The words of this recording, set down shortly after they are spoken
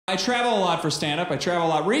I travel a lot for stand-up. I travel a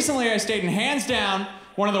lot. Recently, I stayed in, hands down,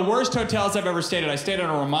 one of the worst hotels I've ever stayed at. I stayed at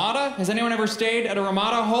a Ramada. Has anyone ever stayed at a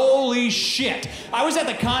Ramada? Holy shit. I was at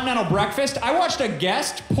the Continental Breakfast. I watched a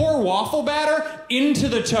guest pour waffle batter into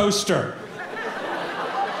the toaster.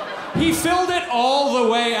 He filled it all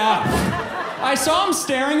the way up. I saw him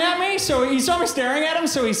staring at me, so he saw me staring at him,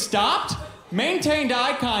 so he stopped, maintained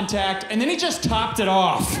eye contact, and then he just topped it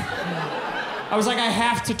off. I was like, I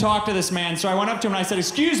have to talk to this man. So I went up to him and I said,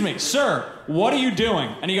 excuse me, sir, what are you doing?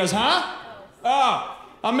 And he goes, huh? Oh,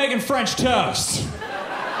 I'm making French toast.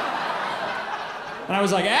 And I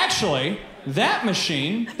was like, actually, that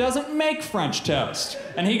machine doesn't make French toast.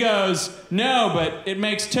 And he goes, no, but it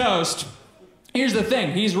makes toast. Here's the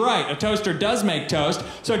thing, he's right, a toaster does make toast.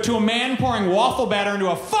 So to a man pouring waffle batter into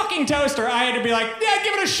a fucking toaster, I had to be like, yeah,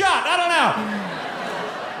 give it a shot, I don't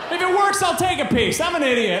know. If it works, I'll take a piece, I'm an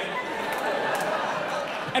idiot.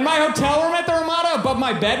 And my hotel room at the Ramada, above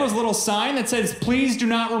my bed was a little sign that says, please do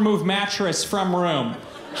not remove mattress from room.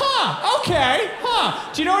 Huh, okay,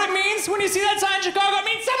 huh. Do you know what it means when you see that sign in Chicago? It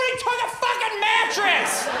means somebody took a fucking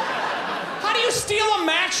mattress! How do you steal a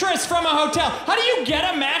mattress from a hotel? How do you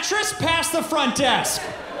get a mattress past the front desk?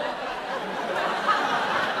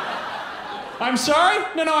 I'm sorry?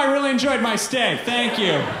 No, I really enjoyed my stay. Thank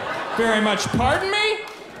you very much. Pardon me?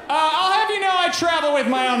 I'll have you know I travel with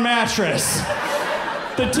my own mattress.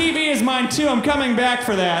 The TV is mine too, I'm coming back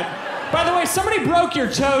for that. By the way, somebody broke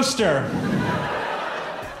your toaster.